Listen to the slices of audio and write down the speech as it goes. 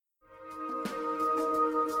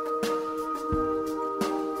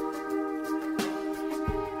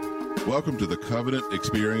Welcome to the Covenant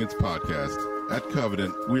Experience Podcast. At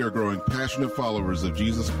Covenant, we are growing passionate followers of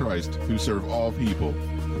Jesus Christ who serve all people.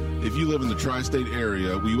 If you live in the tri-state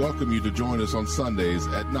area, we welcome you to join us on Sundays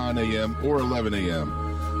at 9 a.m. or 11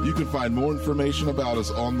 a.m. You can find more information about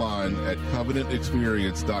us online at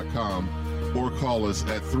covenantexperience.com or call us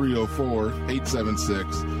at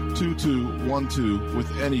 304-876-2212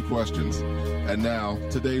 with any questions. And now,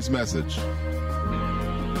 today's message.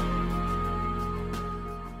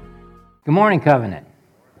 Good morning, Covenant.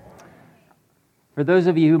 For those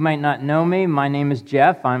of you who might not know me, my name is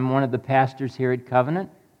Jeff. I'm one of the pastors here at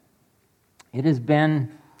Covenant. It has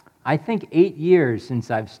been, I think, 8 years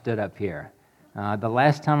since I've stood up here. The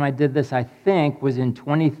last time I did this, I think, was in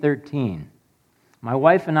 2013. My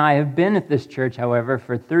wife and I have been at this church, however,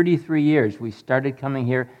 for 33 years. We started coming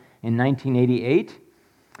here in 1988.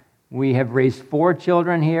 We have raised 4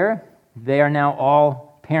 children here. They are now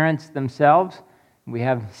all parents themselves. We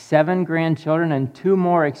have 7 grandchildren and 2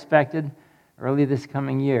 more expected early this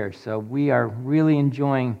coming year. So we are really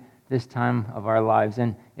enjoying this time of our lives.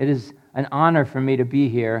 And it is an honor for me to be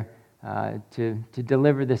here to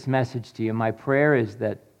deliver this message to you. My prayer is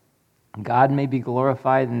that God may be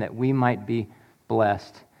glorified and that we might be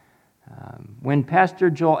blessed. When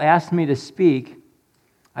Pastor Joel asked me to speak,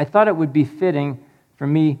 I thought it would be fitting for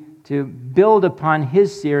me to build upon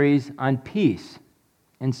his series on peace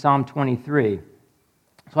in Psalm 23.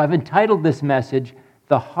 So I've entitled this message,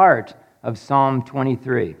 The Heart of Psalm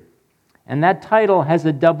 23. And that title has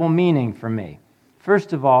a double meaning for me.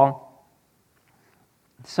 First of all,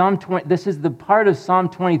 this is the part of Psalm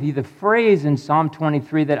 23, the phrase in Psalm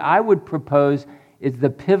 23 that I would propose is the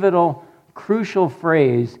pivotal, crucial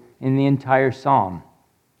phrase in the entire psalm.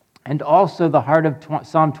 And also the heart of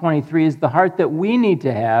Psalm 23 is the heart that we need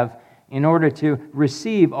to have in order to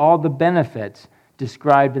receive all the benefits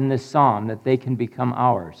described in this psalm, that they can become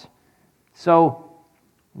ours. So,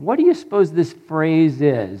 what do you suppose this phrase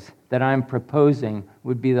is that I'm proposing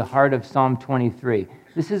would be the heart of Psalm 23?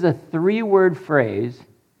 This is a 3-word phrase,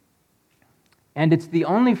 and it's the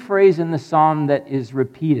only phrase in the psalm that is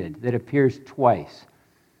repeated, that appears twice.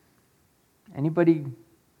 Anybody?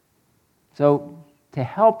 So, to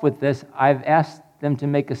help with this, I've asked them to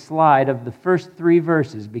make a slide of the first 3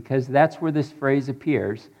 verses, because that's where this phrase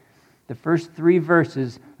appears. The first 3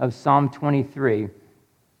 verses of Psalm 23.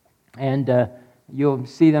 And you'll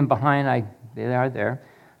see them behind. They are there.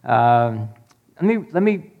 Let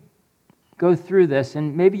me go through this,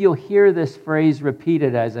 and maybe you'll hear this phrase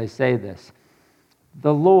repeated as I say this.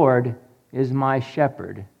 The Lord is my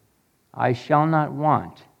shepherd. I shall not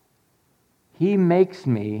want. He makes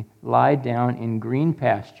me lie down in green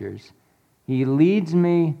pastures. He leads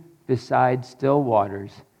me beside still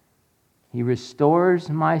waters. He restores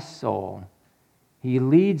my soul. He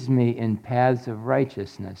leads me in paths of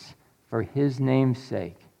righteousness for His name's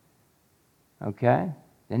sake. Okay?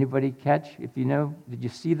 Anybody catch? If you know, did you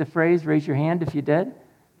see the phrase? Raise your hand if you did.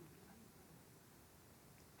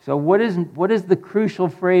 So what is the crucial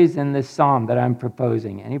phrase in this psalm that I'm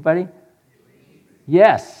proposing? Anybody?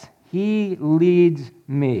 Yes, He leads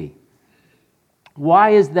me.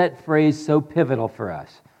 Why is that phrase so pivotal for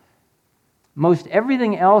us? Most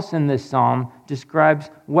everything else in this psalm describes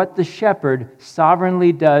what the shepherd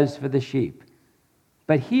sovereignly does for the sheep.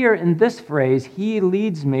 But here in this phrase, He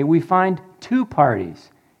leads me, we find 2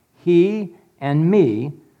 parties, He and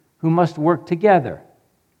me, who must work together.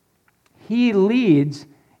 He leads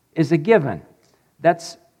is a given.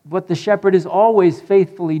 That's what the shepherd is always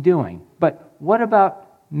faithfully doing. But what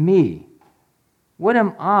about me? What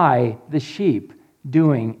am I, the sheep,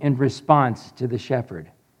 doing in response to the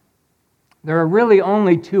shepherd? There are really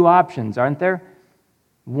only 2 options, aren't there?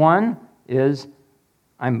 One is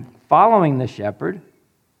I'm following the shepherd,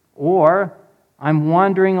 or I'm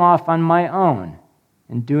wandering off on my own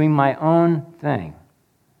and doing my own thing.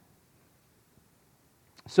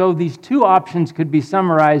 So these 2 options could be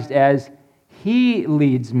summarized as He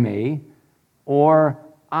leads me or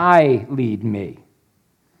I lead me.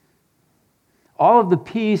 All of the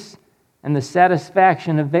peace and the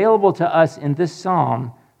satisfaction available to us in this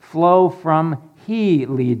psalm flow from He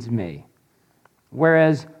leads me,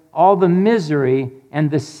 whereas all the misery and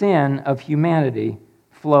the sin of humanity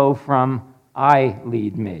flow from I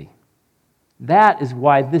lead me. That is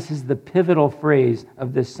why this is the pivotal phrase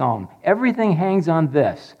of this psalm. Everything hangs on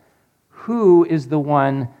this. Who is the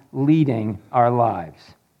one leading our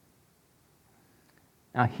lives?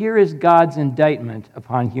 Now here is God's indictment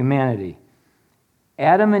upon humanity.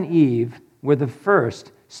 Adam and Eve were the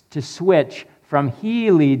first to switch from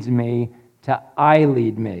He leads me to I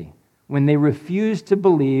lead me, when they refused to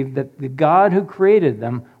believe that the God who created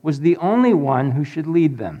them was the only one who should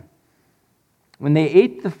lead them. When they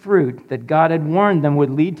ate the fruit that God had warned them would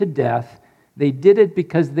lead to death, they did it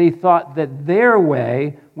because they thought that their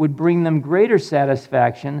way would bring them greater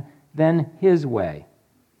satisfaction than His way.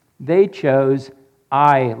 They chose,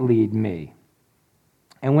 "I lead me."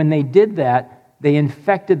 And when they did that, they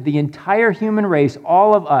infected the entire human race,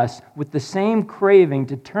 all of us, with the same craving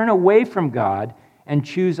to turn away from God and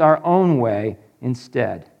choose our own way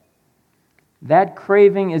instead. That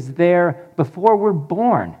craving is there before we're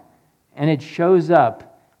born, and it shows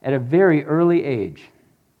up at a very early age.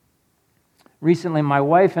 Recently, my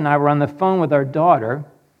wife and I were on the phone with our daughter,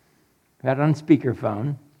 who had it on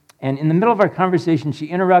speakerphone, and in the middle of our conversation, she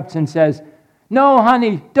interrupts and says, "No,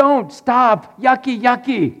 honey, don't, stop, yucky,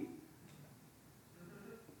 yucky."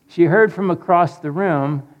 She heard from across the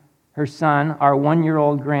room her son, our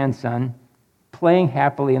 1-year-old grandson, playing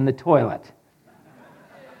happily in the toilet,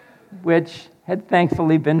 which had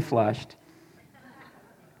thankfully been flushed.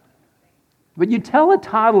 But you tell a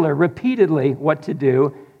toddler repeatedly what to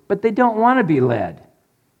do, but they don't want to be led.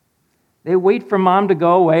 They wait for mom to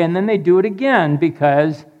go away, and then they do it again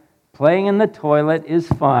because playing in the toilet is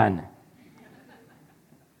fun.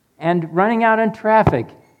 And running out in traffic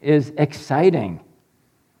is exciting.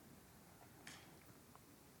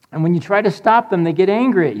 And when you try to stop them, they get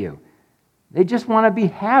angry at you. They just want to be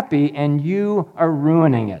happy, and you are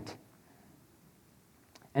ruining it.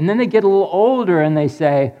 And then they get a little older, and they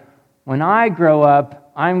say, "When I grow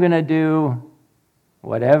up, I'm going to do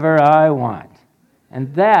whatever I want."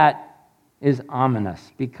 And that is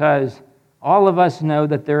ominous, because all of us know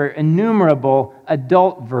that there are innumerable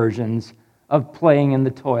adult versions of playing in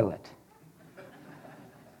the toilet.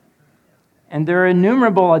 And there are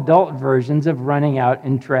innumerable adult versions of running out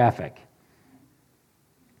in traffic.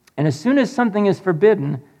 And as soon as something is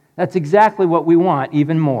forbidden, that's exactly what we want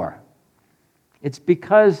even more. It's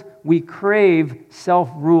because we crave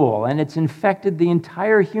self-rule, and it's infected the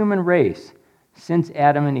entire human race since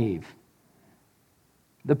Adam and Eve.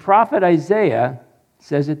 The prophet Isaiah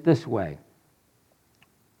says it this way.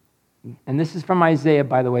 And this is from Isaiah,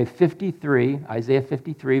 by the way, Isaiah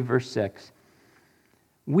 53, verse 6.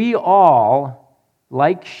 "We all,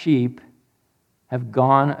 like sheep, have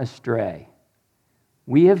gone astray.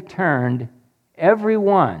 We have turned every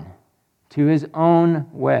one to his own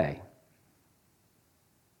way."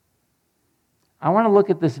 I want to look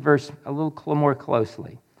at this verse a little more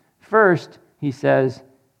closely. First, he says,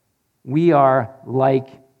 we are like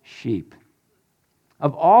sheep.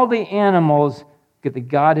 Of all the animals that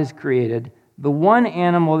God has created, the one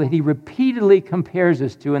animal that he repeatedly compares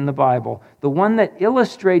us to in the Bible, the one that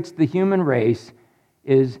illustrates the human race,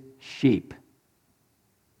 is sheep.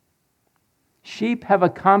 Sheep have a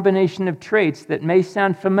combination of traits that may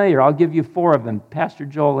sound familiar. I'll give you 4 of them. Pastor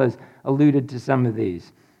Joel has alluded to some of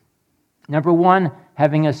these. Number 1,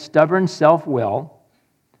 having a stubborn self-will.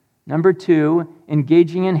 Number 2,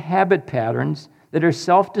 engaging in habit patterns that are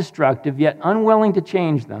self-destructive yet unwilling to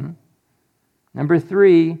change them. Number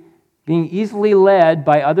 3, being easily led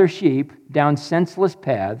by other sheep down senseless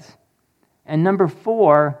paths. And number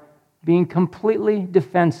 4, being completely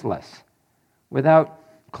defenseless, without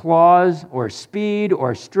claws or speed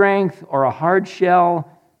or strength or a hard shell,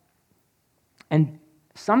 and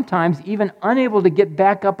sometimes even unable to get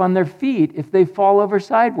back up on their feet if they fall over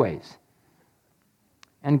sideways.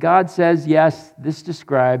 And God says, yes, this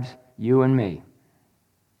describes you and me.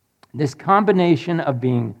 This combination of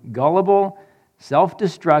being gullible,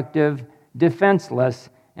 self-destructive, defenseless,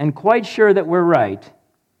 and quite sure that we're right,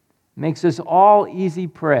 makes us all easy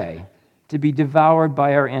prey to be devoured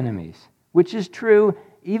by our enemies, which is true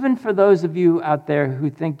even for those of you out there who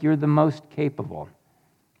think you're the most capable.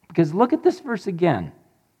 Because look at this verse again.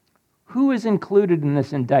 Who is included in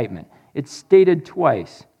this indictment? It's stated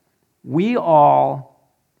twice. We all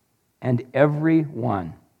and every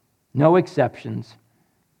one. No exceptions.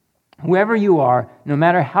 Whoever you are, no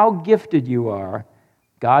matter how gifted you are,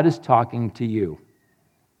 God is talking to you.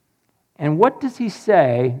 And what does he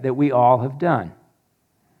say that we all have done?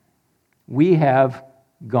 We have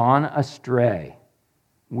gone astray.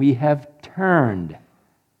 We have turned.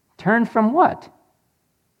 Turned from what?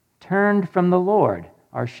 Turned from the Lord,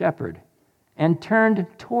 our shepherd. And turned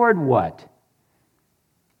toward what?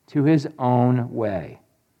 To his own way.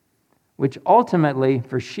 Which ultimately,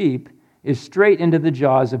 for sheep, is straight into the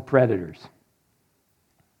jaws of predators.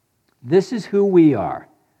 This is who we are.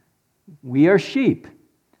 We are sheep.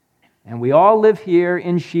 And we all live here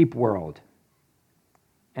in sheep world.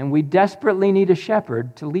 And we desperately need a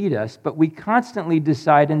shepherd to lead us, but we constantly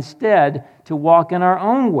decide instead to walk in our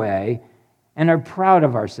own way and are proud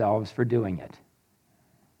of ourselves for doing it.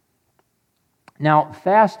 Now,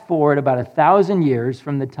 fast forward about 1,000 years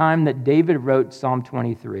from the time that David wrote Psalm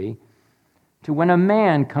 23 to when a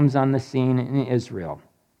man comes on the scene in Israel.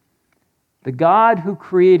 The God who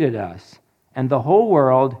created us and the whole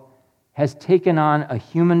world has taken on a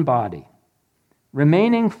human body,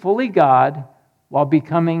 remaining fully God while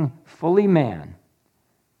becoming fully man.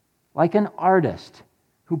 Like an artist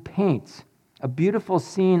who paints a beautiful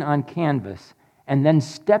scene on canvas and then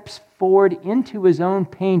steps forward into his own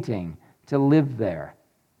painting to live there.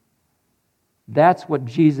 That's what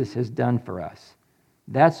Jesus has done for us.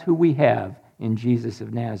 That's who we have in Jesus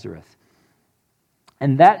of Nazareth.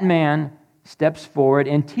 And that man steps forward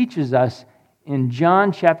and teaches us in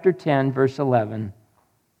John chapter 10, verse 11,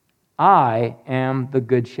 I am the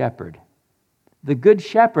good shepherd. The good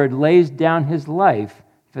shepherd lays down his life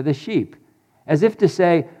for the sheep, as if to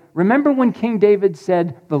say, remember when King David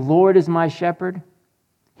said, the Lord is my shepherd?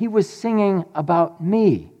 He was singing about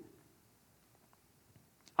me.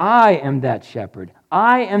 I am that shepherd.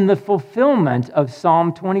 I am the fulfillment of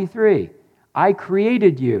Psalm 23. I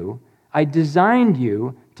created you. I designed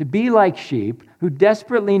you to be like sheep who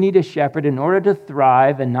desperately need a shepherd in order to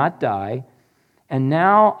thrive and not die. And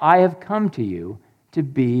now I have come to you to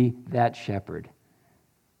be that shepherd.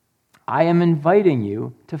 I am inviting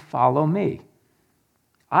you to follow me.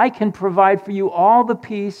 I can provide for you all the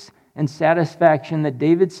peace and satisfaction that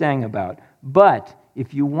David sang about. But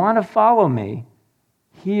if you want to follow me,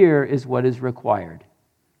 here is what is required.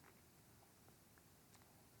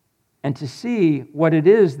 And to see what it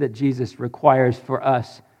is that Jesus requires for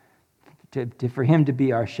us, for him to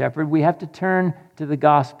be our shepherd, we have to turn to the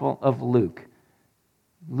Gospel of Luke.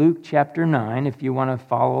 Luke chapter 9, if you want to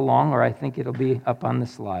follow along, or I think it'll be up on the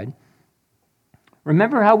slide.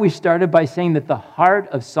 Remember how we started by saying that the heart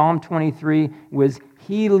of Psalm 23 was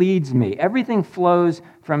He leads me. Everything flows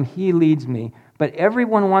from He leads me, but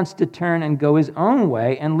everyone wants to turn and go his own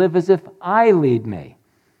way and live as if I lead me.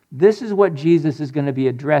 This is what Jesus is going to be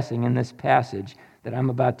addressing in this passage that I'm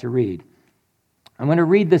about to read. I'm going to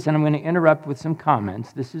read this and I'm going to interrupt with some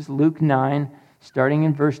comments. This is Luke 9, starting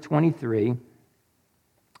in verse 23.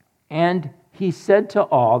 And he said to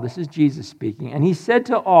all, this is Jesus speaking, and he said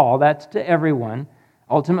to all, that's to everyone,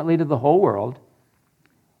 ultimately to the whole world,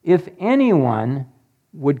 if anyone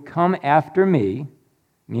would come after me,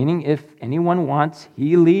 meaning if anyone wants,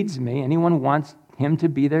 he leads me, anyone wants him to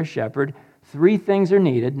be their shepherd, 3 things are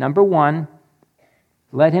needed. Number 1,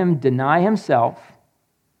 let him deny himself.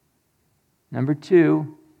 Number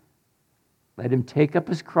 2, let him take up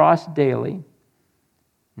his cross daily.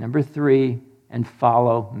 Number 3, and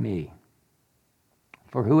follow me.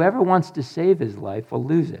 For whoever wants to save his life will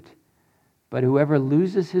lose it, but whoever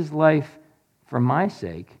loses his life for my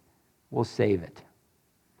sake will save it.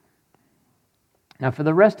 Now, for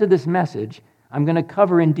the rest of this message, I'm going to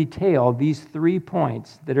cover in detail these 3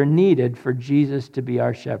 points that are needed for Jesus to be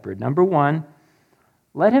our shepherd. Number 1,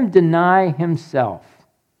 let him deny himself.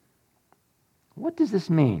 What does this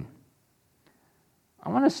mean? I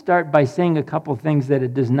want to start by saying a couple things that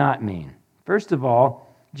it does not mean. First of all,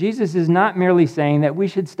 Jesus is not merely saying that we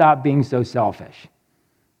should stop being so selfish.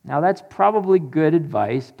 Now, that's probably good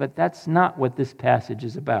advice, but that's not what this passage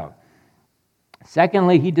is about.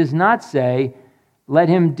 Secondly, he does not say, let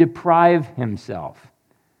him deprive himself.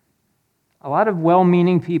 A lot of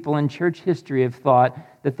well-meaning people in church history have thought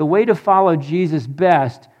that the way to follow Jesus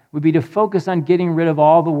best would be to focus on getting rid of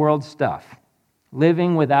all the world's stuff,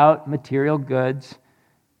 living without material goods,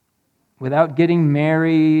 without getting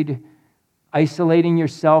married, isolating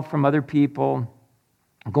yourself from other people,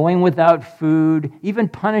 going without food, even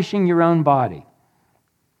punishing your own body.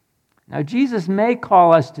 Now, Jesus may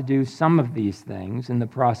call us to do some of these things in the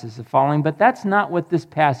process of following, but that's not what this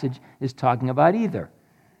passage is talking about either.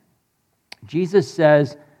 Jesus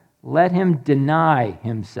says, let him deny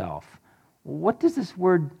himself. What does this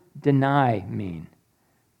word deny mean?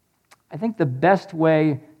 I think the best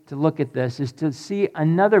way to look at this is to see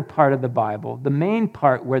another part of the Bible, the main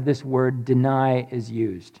part where this word deny is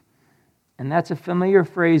used. And that's a familiar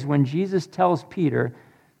phrase when Jesus tells Peter,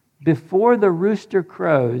 before the rooster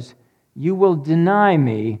crows, you will deny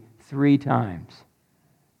me 3 times.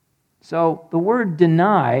 So the word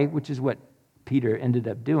deny, which is what Peter ended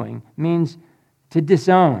up doing, means to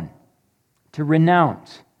disown, to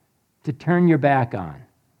renounce, to turn your back on.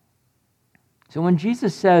 So when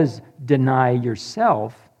Jesus says deny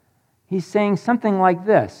yourself, he's saying something like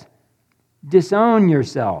this: disown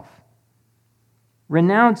yourself,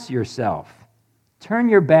 renounce yourself, turn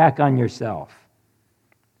your back on yourself.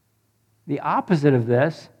 The opposite of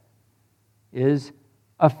this is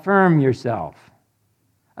affirm yourself,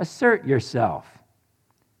 assert yourself,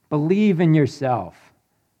 believe in yourself,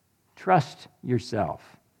 Trust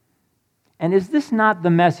yourself. And is this not the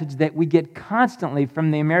message that we get constantly from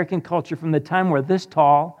the American culture from the time we're this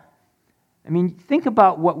tall? I mean, think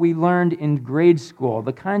about what we learned in grade school,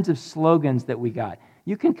 the kinds of slogans that we got.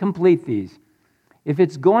 You can complete these. If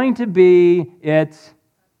it's going to be, it's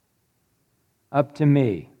up to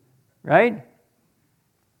me, right?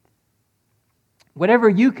 Whatever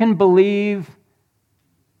you can believe,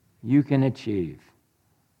 you can achieve.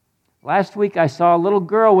 Last week I saw a little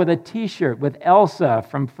girl with a t-shirt with Elsa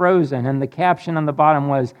from Frozen, and the caption on the bottom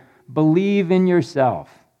was, "Believe in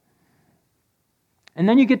yourself." And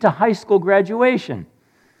then you get to high school graduation,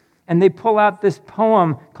 and they pull out this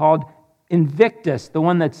poem called Invictus, the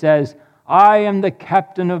one that says, "I am the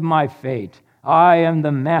captain of my fate. I am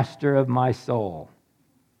the master of my soul."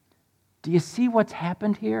 Do you see what's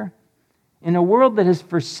happened here? In a world that has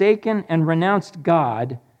forsaken and renounced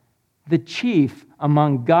God, the chief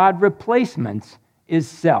among God replacements is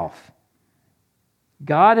self.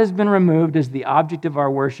 God has been removed as the object of our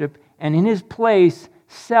worship, and in his place,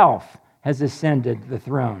 self has ascended the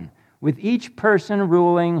throne, with each person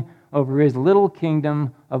ruling over his little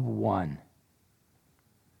kingdom of one.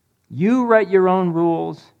 You write your own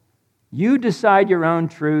rules, you decide your own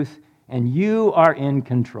truth, and you are in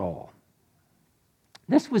control.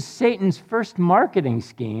 This was Satan's first marketing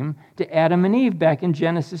scheme to Adam and Eve back in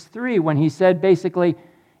Genesis 3, when he said basically,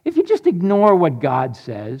 if you just ignore what God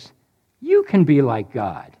says, you can be like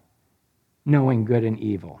God, knowing good and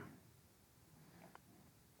evil.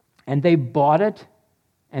 And they bought it,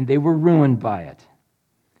 and they were ruined by it.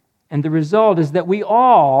 And the result is that we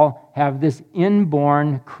all have this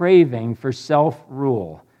inborn craving for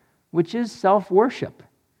self-rule, which is self-worship.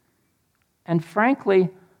 And frankly,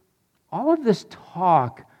 all of this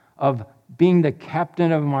talk of being the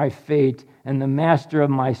captain of my fate and the master of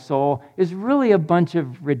my soul is really a bunch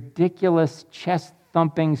of ridiculous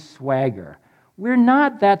chest-thumping swagger. We're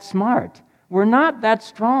not that smart. We're not that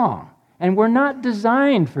strong. And we're not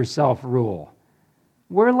designed for self-rule.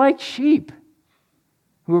 We're like sheep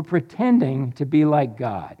who are pretending to be like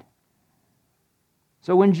God.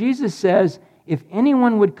 So when Jesus says, if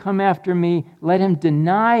anyone would come after me, let him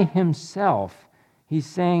deny himself, he's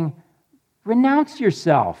saying, renounce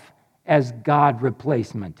yourself as God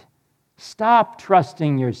replacement. Stop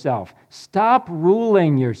trusting yourself. Stop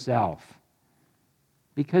ruling yourself.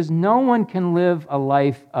 Because no one can live a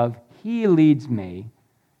life of he leads me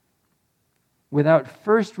without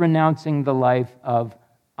first renouncing the life of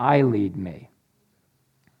I lead me.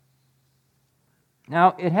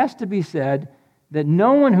 Now, it has to be said that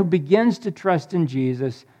no one who begins to trust in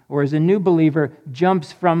Jesus or is a new believer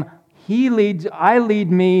jumps from I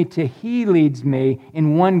lead me to he leads me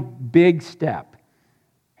in one big step.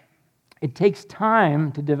 It takes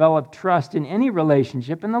time to develop trust in any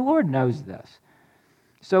relationship, and the Lord knows this.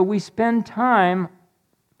 So we spend time,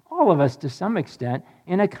 all of us to some extent,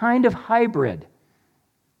 in a kind of hybrid.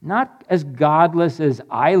 Not as godless as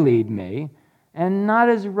I lead me, and not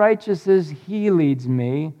as righteous as he leads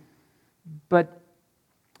me, but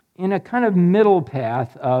in a kind of middle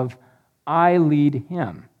path of I lead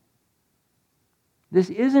him. This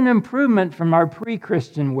is an improvement from our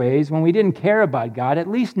pre-Christian ways when we didn't care about God. At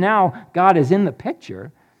least now God is in the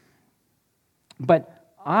picture. But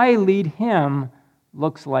I lead him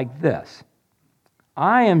looks like this.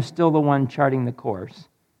 I am still the one charting the course.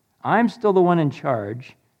 I'm still the one in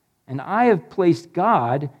charge. And I have placed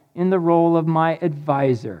God in the role of my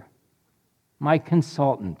advisor, my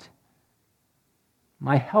consultant,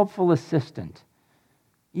 my helpful assistant,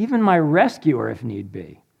 even my rescuer if need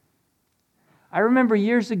be. I remember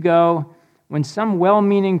years ago when some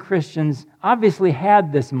well-meaning Christians obviously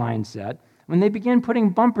had this mindset, when they began putting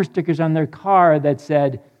bumper stickers on their car that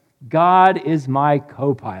said, God is my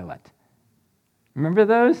co-pilot. Remember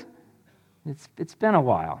those? It's been a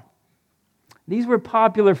while. These were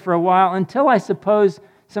popular for a while until I suppose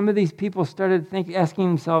some of these people started asking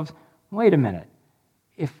themselves, wait a minute,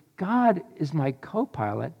 if God is my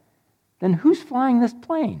co-pilot, then who's flying this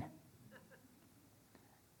plane?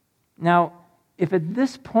 Now, if at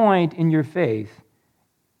this point in your faith,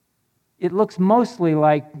 it looks mostly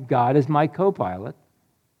like God is my co-pilot,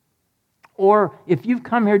 or if you've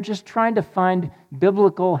come here just trying to find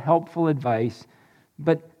biblical, helpful advice,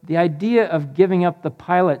 but the idea of giving up the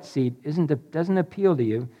pilot seat doesn't appeal to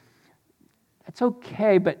you, that's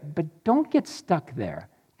okay, but don't get stuck there.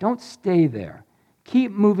 Don't stay there.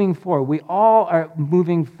 Keep moving forward. We all are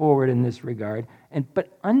moving forward in this regard,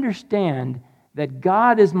 but understand that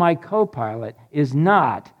God is my co-pilot is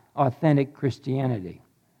not authentic Christianity.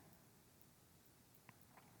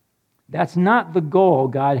 That's not the goal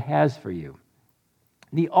God has for you.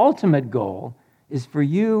 The ultimate goal is for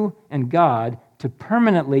you and God to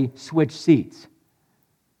permanently switch seats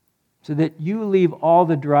so that you leave all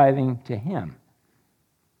the driving to Him.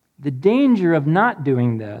 The danger of not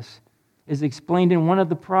doing this is explained in one of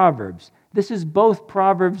the Proverbs. This is both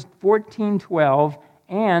Proverbs 14:12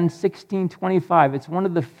 and 16:25. It's one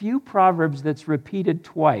of the few Proverbs that's repeated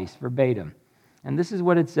twice verbatim. And this is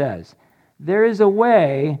what it says: "There is a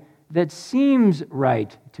way that seems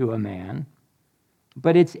right to a man,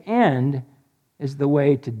 but its end is the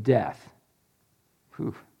way to death."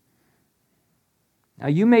 Whew. Now,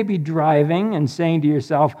 you may be driving and saying to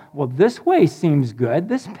yourself, well, this way seems good,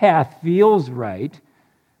 this path feels right,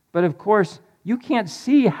 but of course, you can't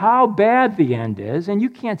see how bad the end is, and you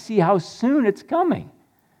can't see how soon it's coming.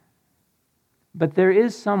 But there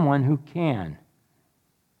is someone who can,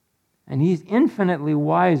 and He's infinitely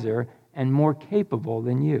wiser and more capable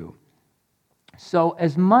than you. So,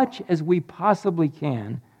 as much as we possibly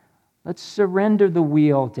can, let's surrender the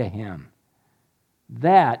wheel to Him.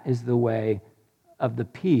 That is the way of the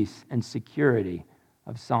peace and security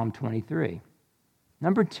of Psalm 23.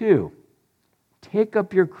 Number 2, take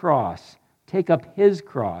up your cross. Take up His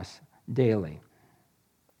cross daily.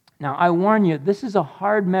 Now, I warn you, this is a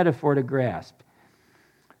hard metaphor to grasp.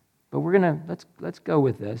 But let's go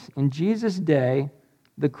with this. In Jesus' day,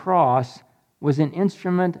 the cross was an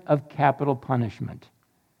instrument of capital punishment.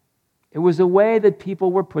 It was a way that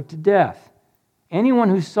people were put to death. Anyone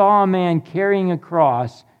who saw a man carrying a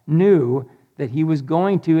cross knew that he was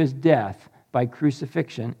going to his death by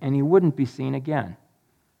crucifixion, and he wouldn't be seen again.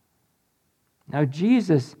 Now,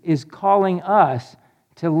 Jesus is calling us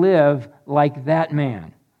to live like that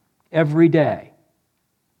man every day.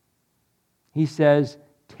 He says,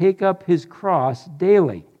 take up His cross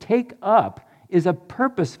daily. Take up is a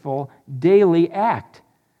purposeful daily act.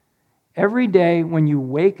 Every day when you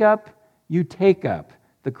wake up, you take up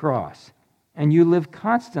the cross, and you live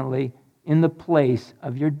constantly in the place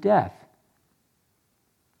of your death.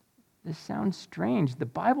 This sounds strange. The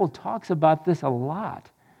Bible talks about this a lot.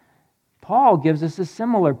 Paul gives us a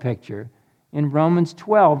similar picture in Romans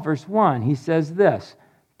 12, verse 1. He says this: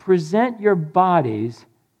 present your bodies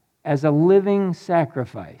as a living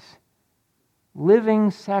sacrifice.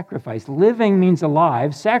 Living sacrifice. Living means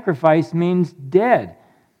alive. Sacrifice means dead.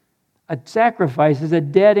 A sacrifice is a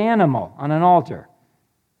dead animal on an altar.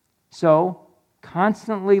 So,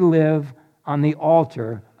 constantly live on the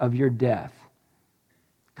altar of your death.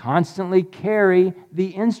 Constantly carry the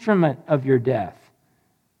instrument of your death.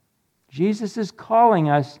 Jesus is calling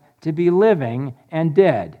us to be living and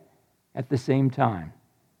dead at the same time.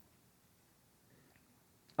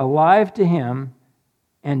 Alive to Him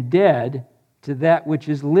and dead to that which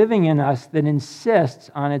is living in us that insists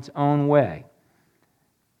on its own way.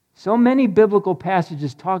 So many biblical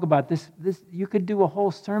passages talk about this. You could do a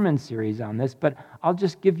whole sermon series on this, but I'll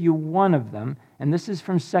just give you one of them, and this is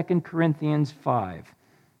from 2 Corinthians 5.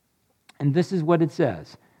 And this is what it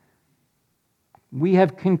says: we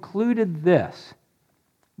have concluded this,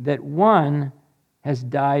 that one has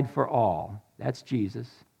died for all. That's Jesus.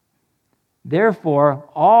 Therefore,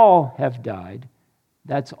 all have died.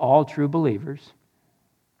 That's all true believers.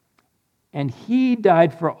 And He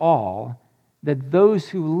died for all, that those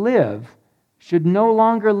who live should no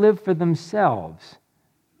longer live for themselves,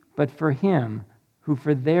 but for Him who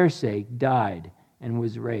for their sake died and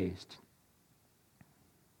was raised.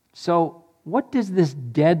 So, what does this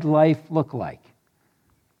dead life look like?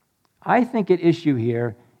 I think at issue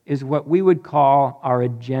here is what we would call our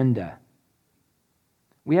agenda.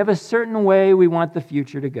 We have a certain way we want the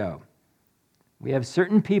future to go. We have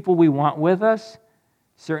certain people we want with us,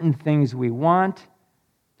 certain things we want,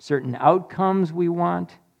 certain outcomes we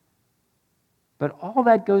want. But all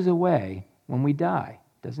that goes away when we die,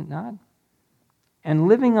 does it not? And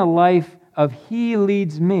living a life of He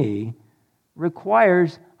leads me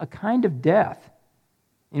requires a kind of death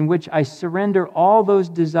in which I surrender all those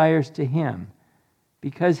desires to Him,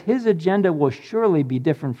 because His agenda will surely be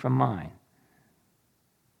different from mine.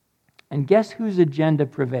 And guess whose agenda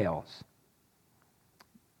prevails?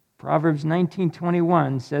 Proverbs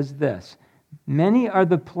 19:21 says this: many are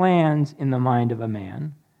the plans in the mind of a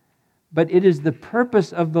man, but it is the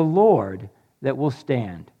purpose of the Lord that will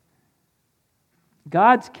stand.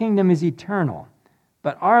 God's kingdom is eternal,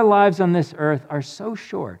 but our lives on this earth are so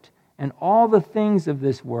short, and all the things of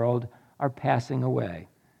this world are passing away.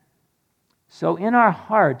 So in our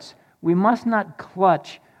hearts, we must not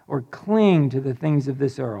clutch or cling to the things of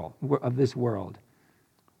this world.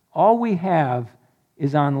 All we have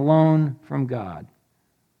is on loan from God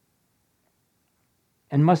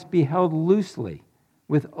and must be held loosely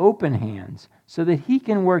with open hands so that He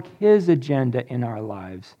can work His agenda in our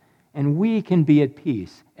lives and we can be at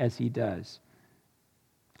peace as he does.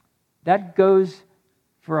 That goes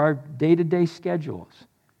for our day-to-day schedules.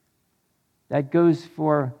 That goes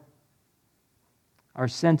for our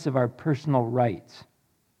sense of our personal rights,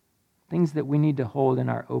 things that we need to hold in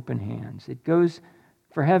our open hands. It goes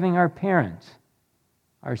for having our parents,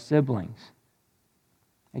 our siblings.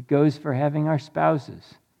 It goes for having our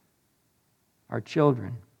spouses, our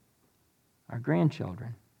children, our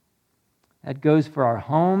grandchildren. That goes for our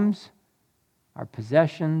homes, our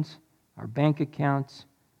possessions, our bank accounts.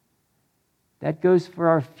 That goes for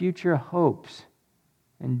our future hopes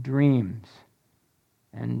and dreams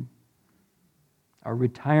and our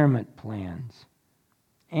retirement plans.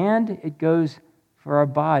 And it goes for our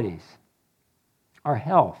bodies, our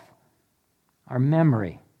health, our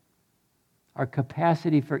memory, our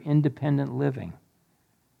capacity for independent living,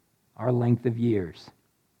 our length of years.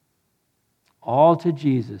 All to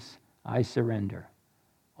Jesus I surrender.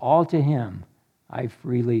 All to him I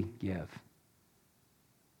freely give.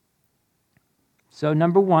 So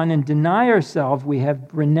 1, in deny ourselves, we have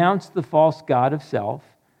renounced the false god of self.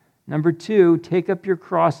 2, take up your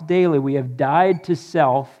cross daily. We have died to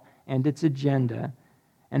self and its agenda.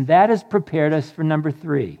 And that has prepared us for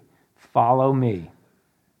 3, follow me.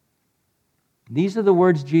 These are the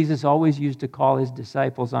words Jesus always used to call his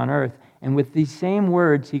disciples on earth. And with these same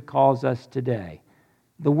words, he calls us today.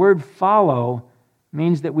 The word follow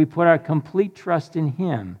means that we put our complete trust in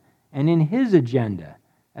him and in his agenda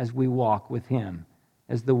as we walk with him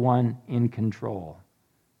as the one in control.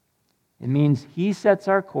 It means he sets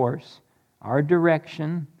our course, our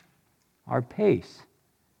direction, our pace.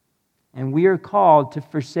 And we are called to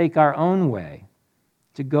forsake our own way,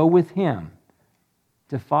 to go with him,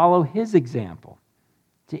 to follow his example,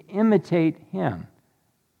 to imitate him,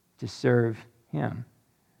 to serve him.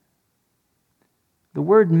 The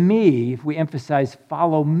word me, if we emphasize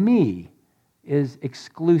follow me, is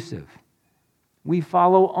exclusive. We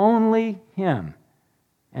follow only him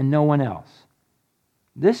and no one else.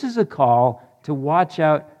 This is a call to watch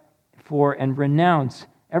out for and renounce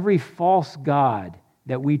every false god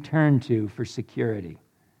that we turn to for security.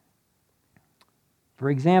 For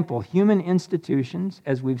example, human institutions,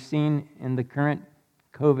 as we've seen in the current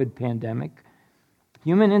COVID pandemic,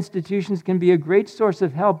 human institutions can be a great source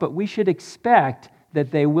of help, but we should expect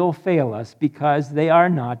that they will fail us because they are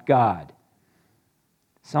not God.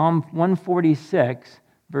 Psalm 146,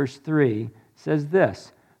 verse 3, says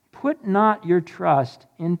this, "Put not your trust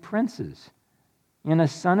in princes, in a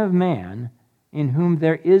son of man in whom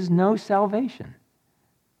there is no salvation."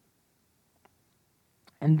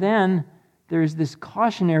 And then there's this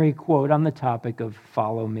cautionary quote on the topic of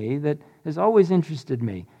follow me that has always interested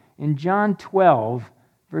me. In John 12,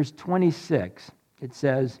 verse 26, it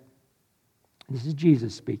says, this is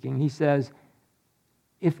Jesus speaking, he says,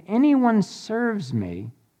 "If anyone serves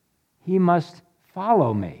me, he must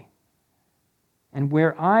follow me. And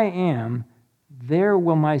where I am, there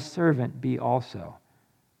will my servant be also."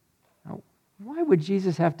 Now, why would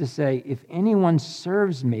Jesus have to say, if anyone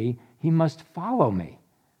serves me, he must follow me?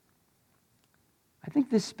 I think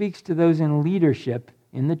this speaks to those in leadership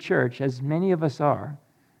in the church, as many of us are,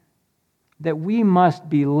 that we must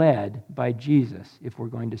be led by Jesus if we're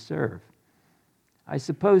going to serve. I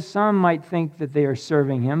suppose some might think that they are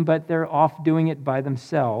serving him, but they're off doing it by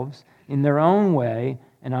themselves, in their own way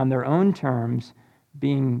and on their own terms,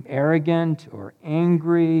 being arrogant or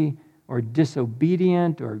angry or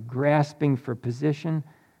disobedient or grasping for position.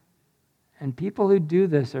 And people who do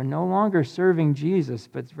this are no longer serving Jesus,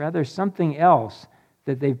 but rather something else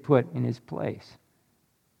that they've put in his place.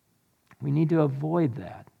 We need to avoid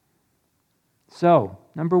that. So,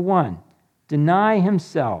 1, deny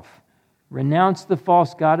himself, renounce the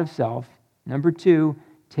false god of self. 2,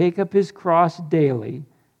 take up his cross daily,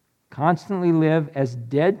 constantly live as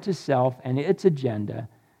dead to self and its agenda.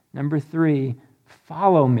 3,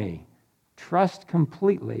 follow me, trust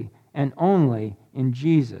completely and only in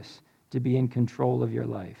Jesus to be in control of your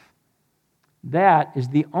life. That is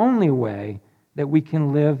the only way that we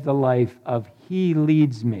can live the life of he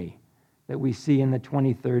leads me that we see in the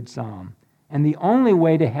 23rd Psalm, and the only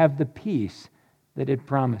way to have the peace that it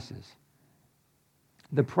promises.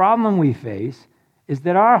 The problem we face is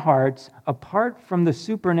that our hearts, apart from the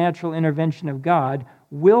supernatural intervention of God,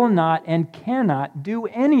 will not and cannot do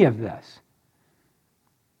any of this.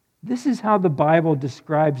 This is how the Bible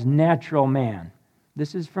describes natural man.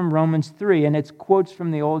 This is from Romans 3, and it's quotes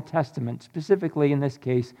from the Old Testament, specifically in this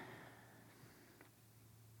case,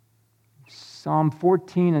 Psalm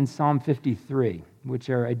 14 and Psalm 53, which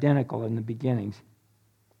are identical in the beginnings.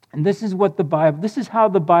 And this is how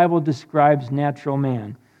the Bible describes natural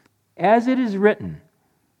man. As it is written,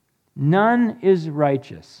 None is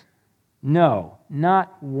righteous. No,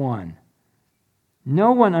 not one.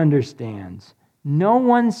 No one understands. No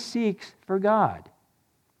one seeks for God.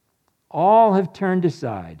 All have turned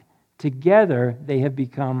aside. Together they have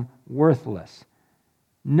become worthless.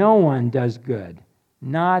 No one does good,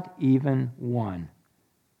 not even one.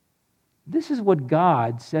 This is what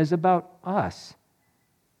God says about us.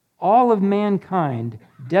 All of mankind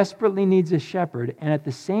desperately needs a shepherd, and at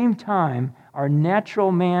the same time, our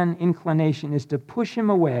natural man inclination is to push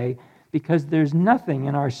him away because there's nothing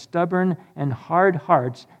in our stubborn and hard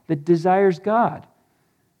hearts that desires God.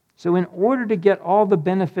 So in order to get all the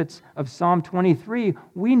benefits of Psalm 23,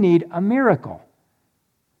 we need a miracle.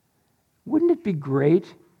 Wouldn't it be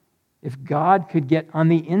great if God could get on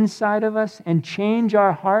the inside of us and change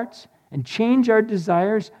our hearts and change our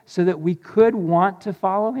desires so that we could want to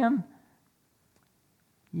follow him?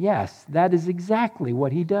 Yes, that is exactly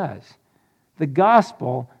what he does. The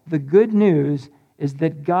gospel, the good news, is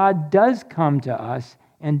that God does come to us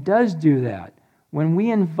and does do that. When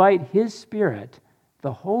we invite his Spirit,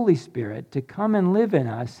 the Holy Spirit, to come and live in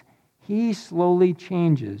us, he slowly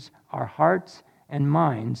changes our hearts and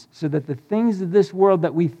minds so that the things of this world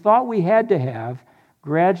that we thought we had to have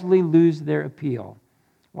gradually lose their appeal.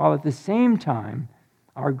 While at the same time,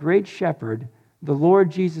 our great shepherd, the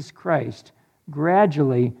Lord Jesus Christ,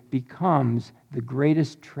 gradually becomes the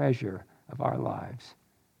greatest treasure of our lives.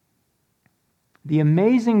 The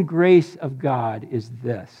amazing grace of God is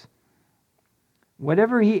this.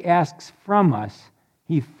 Whatever he asks from us,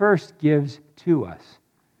 he first gives to us.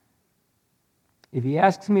 If he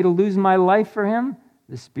asks me to lose my life for him,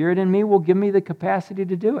 the Spirit in me will give me the capacity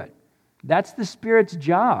to do it. That's the Spirit's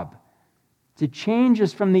job, to change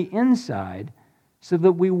us from the inside so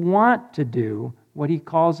that we want to do what he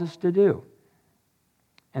calls us to do.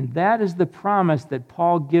 And that is the promise that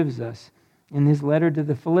Paul gives us in his letter to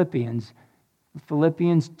the Philippians.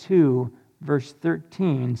 Philippians 2, verse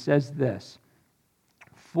 13 says this,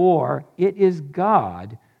 "For it is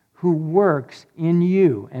God who works in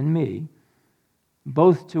you and me,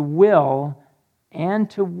 both to will and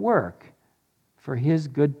to work for his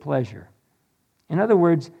good pleasure." In other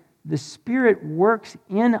words, the Spirit works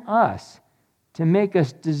in us to make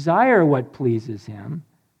us desire what pleases him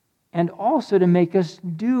and also to make us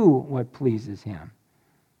do what pleases him.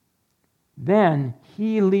 Then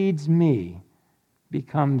he leads me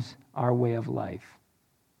becomes our way of life.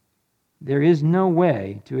 There is no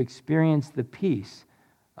way to experience the peace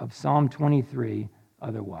of Psalm 23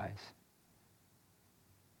 otherwise.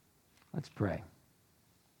 Let's pray.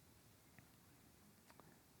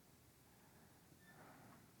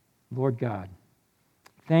 Lord God,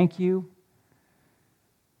 thank you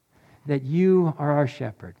that you are our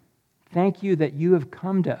shepherd. Thank you that you have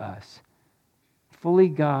come to us, fully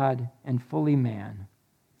God and fully man,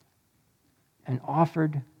 and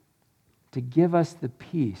offered to give us the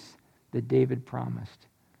peace that David promised.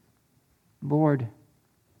 Lord,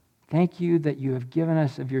 thank you that you have given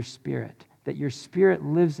us of your Spirit, that your Spirit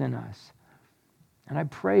lives in us. And I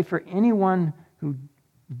pray for anyone who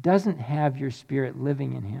doesn't have your Spirit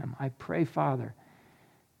living in him. I pray, Father,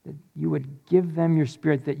 that you would give them your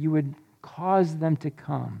Spirit, that you would cause them to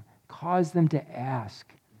come, cause them to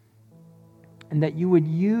ask, and that you would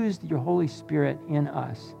use your Holy Spirit in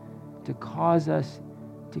us to cause us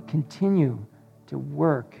to continue to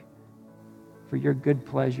work for your good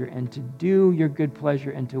pleasure and to do your good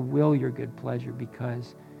pleasure and to will your good pleasure,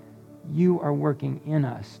 because you are working in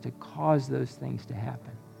us to cause those things to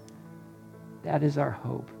happen. That is our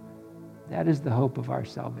hope. That is the hope of our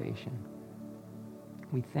salvation.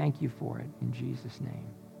 We thank you for it in Jesus' name.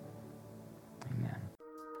 Amen.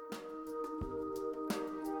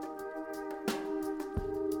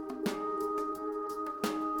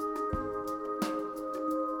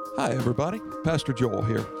 Hi, everybody. Pastor Joel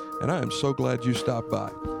here, and I am so glad you stopped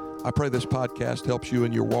by. I pray this podcast helps you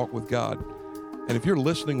in your walk with God. And if you're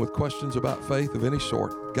listening with questions about faith of any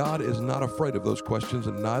sort, God is not afraid of those questions,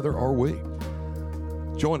 and neither are we.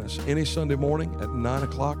 Join us any Sunday morning at 9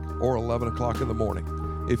 o'clock or 11 o'clock in the morning.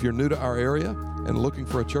 If you're new to our area and looking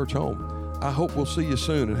for a church home, I hope we'll see you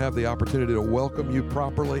soon and have the opportunity to welcome you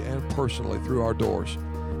properly and personally through our doors.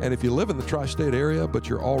 And if you live in the tri-state area, but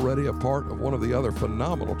you're already a part of one of the other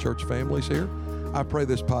phenomenal church families here, I pray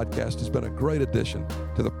this podcast has been a great addition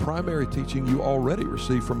to the primary teaching you already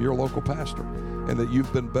receive from your local pastor, and that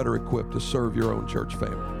you've been better equipped to serve your own church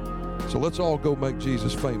family. So let's all go make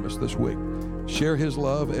Jesus famous this week. Share his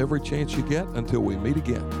love every chance you get until we meet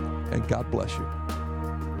again, and God bless you.